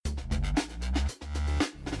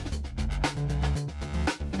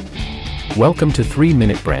Welcome to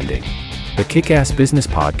 3-Minute Branding, the kick-ass business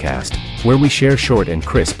podcast, where we share short and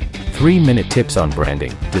crisp, 3-minute tips on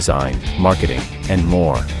branding, design, marketing, and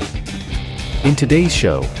more. In today's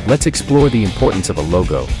show, let's explore the importance of a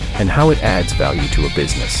logo and how it adds value to a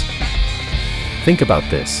business. Think about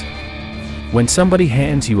this. When somebody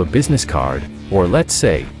hands you a business card, or let's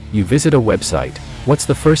say, you visit a website, what's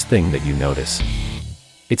the first thing that you notice?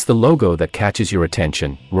 It's the logo that catches your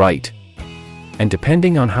attention, right? And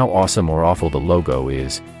depending on how awesome or awful the logo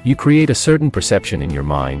is, you create a certain perception in your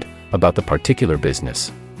mind about the particular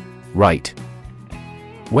business. Right?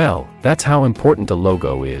 Well, that's how important a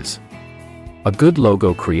logo is. A good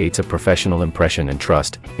logo creates a professional impression and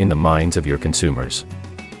trust in the minds of your consumers.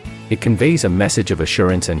 It conveys a message of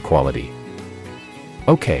assurance and quality.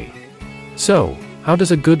 Okay. So, how does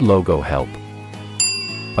a good logo help?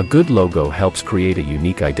 A good logo helps create a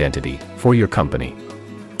unique identity for your company.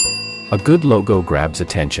 A good logo grabs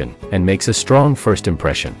attention and makes a strong first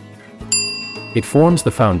impression. It forms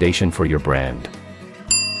the foundation for your brand.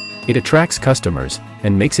 It attracts customers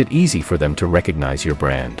and makes it easy for them to recognize your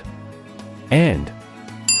brand. And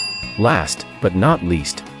last but not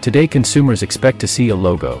least, today consumers expect to see a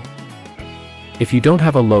logo. If you don't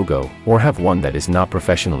have a logo or have one that is not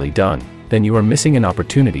professionally done, then you are missing an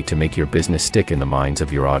opportunity to make your business stick in the minds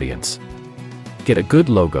of your audience. Get a good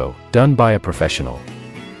logo done by a professional.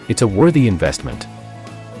 It's a worthy investment.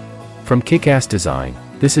 From Kick-Ass Design,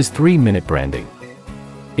 this is 3-Minute Branding.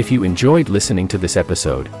 If you enjoyed listening to this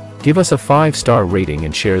episode, give us a 5-star rating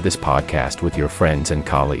and share this podcast with your friends and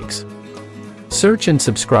colleagues. Search and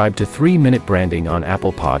subscribe to 3-Minute Branding on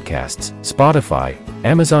Apple Podcasts, Spotify,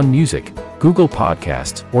 Amazon Music, Google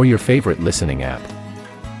Podcasts, or your favorite listening app.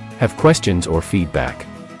 Have questions or feedback?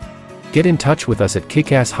 Get in touch with us at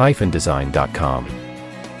kickass-design.com.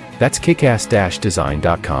 That's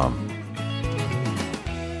kickass-design.com.